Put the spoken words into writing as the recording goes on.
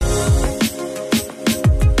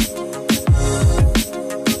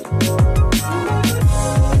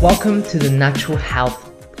Welcome to the Natural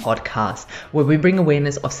Health Podcast, where we bring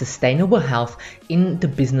awareness of sustainable health in the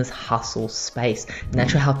business hustle space.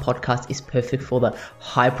 Natural Health Podcast is perfect for the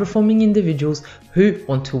high-performing individuals who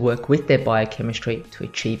want to work with their biochemistry to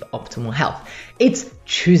achieve optimal health. It's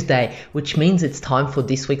Tuesday, which means it's time for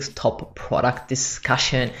this week's top product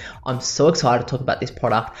discussion. I'm so excited to talk about this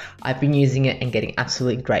product. I've been using it and getting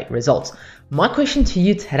absolutely great results. My question to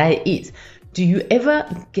you today is, do you ever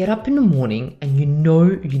get up in the morning and you know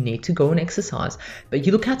you need to go and exercise, but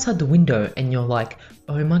you look outside the window and you're like,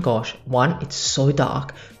 oh my gosh, one, it's so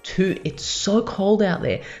dark. Two, it's so cold out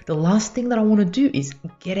there. The last thing that I want to do is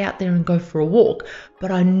get out there and go for a walk,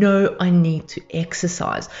 but I know I need to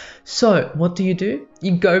exercise. So what do?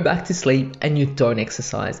 You go back to sleep and you don't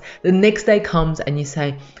exercise. The next day comes and you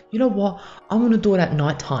say, you know what? I want to do it at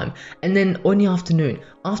nighttime. And then on the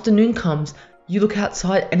afternoon comes, you look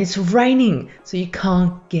outside and it's raining, so you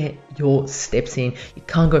can't get your steps in, you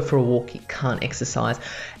can't go for a walk, you can't exercise,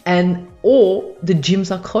 or the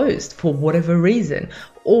gyms are closed for whatever reason,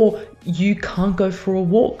 or you can't go for a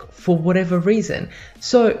walk for whatever reason.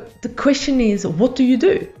 So the question is, what do you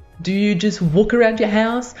do? Do you just walk around your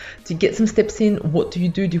house to get some steps in? What do?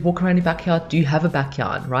 Do you walk around your backyard? Do you have a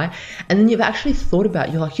backyard, right? And then you've actually thought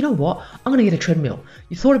about, you're like, you know what? I'm going to get a treadmill.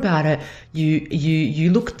 You thought about it.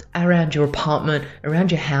 You looked around your apartment,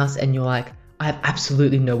 around your house, and you're like, I have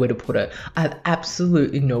absolutely nowhere to put it. I have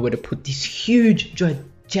absolutely nowhere to put this huge,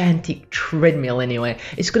 gigantic treadmill anyway.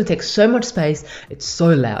 It's going to take so much space. It's so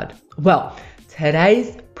loud. Well,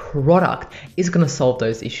 today's product is going to solve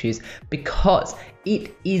those issues because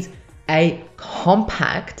it is a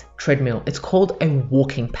compact treadmill. It's called a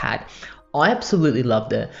walking pad. I absolutely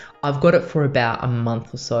loved it. I've got it for about a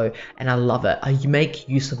month or so and I love it. I make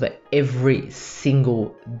use of it every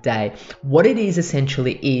single day. What it is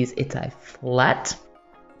essentially is it's a flat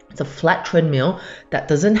treadmill that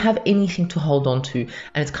doesn't have anything to hold on to,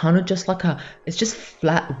 and it's kind of just like it's just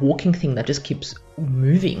flat walking thing that just keeps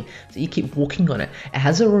moving. So you keep walking on it. It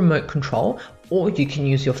has a remote control, or you can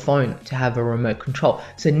use your phone to have a remote control.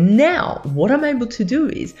 So now what I'm able to do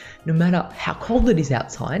is, no matter how cold it is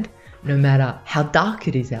outside, no matter how dark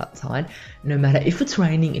it is outside, no matter if it's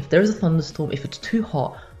raining, if there's a thunderstorm, if it's too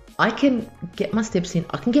hot, I can get my steps in,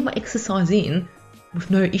 I can get my exercise in with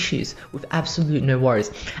no issues, with absolute no worries.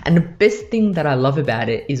 And the best thing that I love about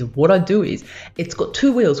it is what I do is it's got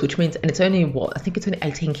two wheels, which means, and it's only I think it's only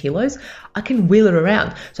 18 kilos. I can wheel it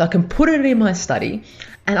around. So I can put it in my study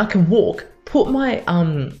and I can walk, put my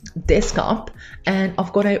desk up, and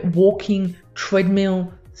I've got a walking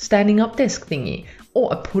treadmill standing up desk thingy.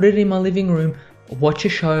 Or I put it in my living room, watch a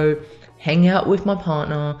show, hang out with my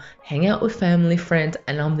partner, hang out with family, friends,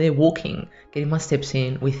 and I'm there walking, getting my steps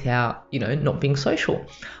in without, not being social.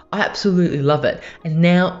 I absolutely love it. And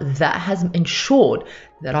now that has ensured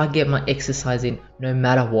that I get my exercise in no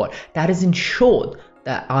matter what. That has ensured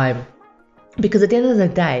that because at the end of the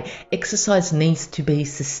day, exercise needs to be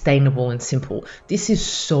sustainable and simple. This is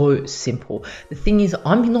so simple. The thing is,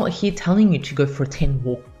 I'm not here telling you to go for a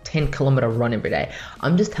 10-kilometer run every day.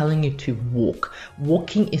 I'm just telling you to walk.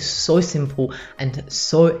 Walking is so simple and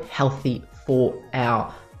so healthy for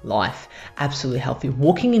our life. Absolutely healthy.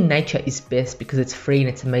 Walking in nature is best because it's free and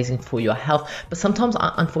it's amazing for your health, but sometimes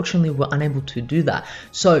unfortunately we're unable to do that.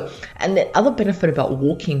 So, and the other benefit about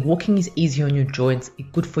walking is easy on your joints, it's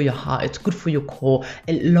good for your heart, it's good for your core,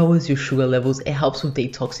 it lowers your sugar levels, it helps with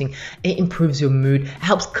detoxing, it improves your mood, it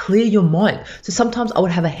helps clear your mind. So sometimes I would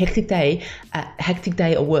have a hectic day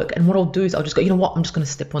at work, and what I'll do is I'll just go, you know what, I'm just going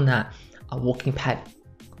to step on that walking pad.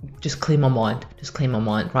 Just clear my mind,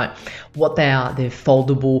 right? What they are, they're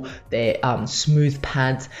foldable, they're smooth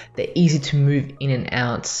pads, they're easy to move in and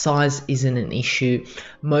out, size isn't an issue.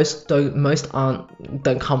 Most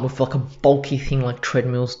don't come with like a bulky thing like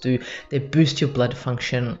treadmills do. They boost your blood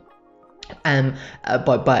function, and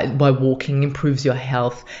by walking, improves your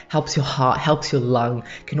health, helps your heart, helps your lung,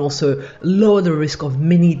 can also lower the risk of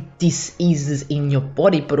many diseases in your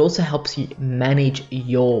body, but also helps you manage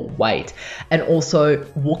your weight. And also,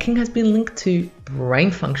 walking has been linked to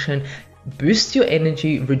brain function, boosts your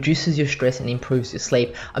energy, reduces your stress, and improves your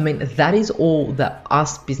sleep. I mean, that is all that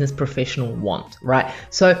us business professionals want, right?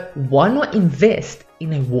 So why not invest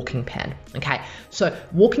in a walking pad? Okay, so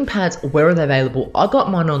walking pads, where are they available? I got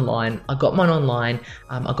mine online. I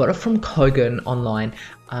got it from Kogan online.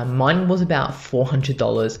 Mine was about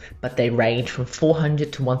 $400, but they range from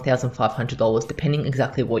 $400 to $1,500 depending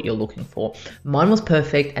exactly what you're looking for. Mine was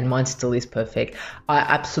perfect and mine still is perfect. I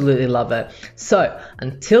absolutely love it. So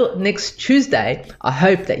until next Tuesday, I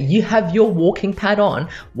hope that you have your walking pad on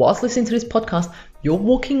whilst listening to this podcast. You're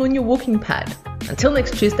walking on your walking pad. Until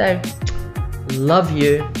next Tuesday. Love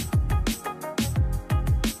you.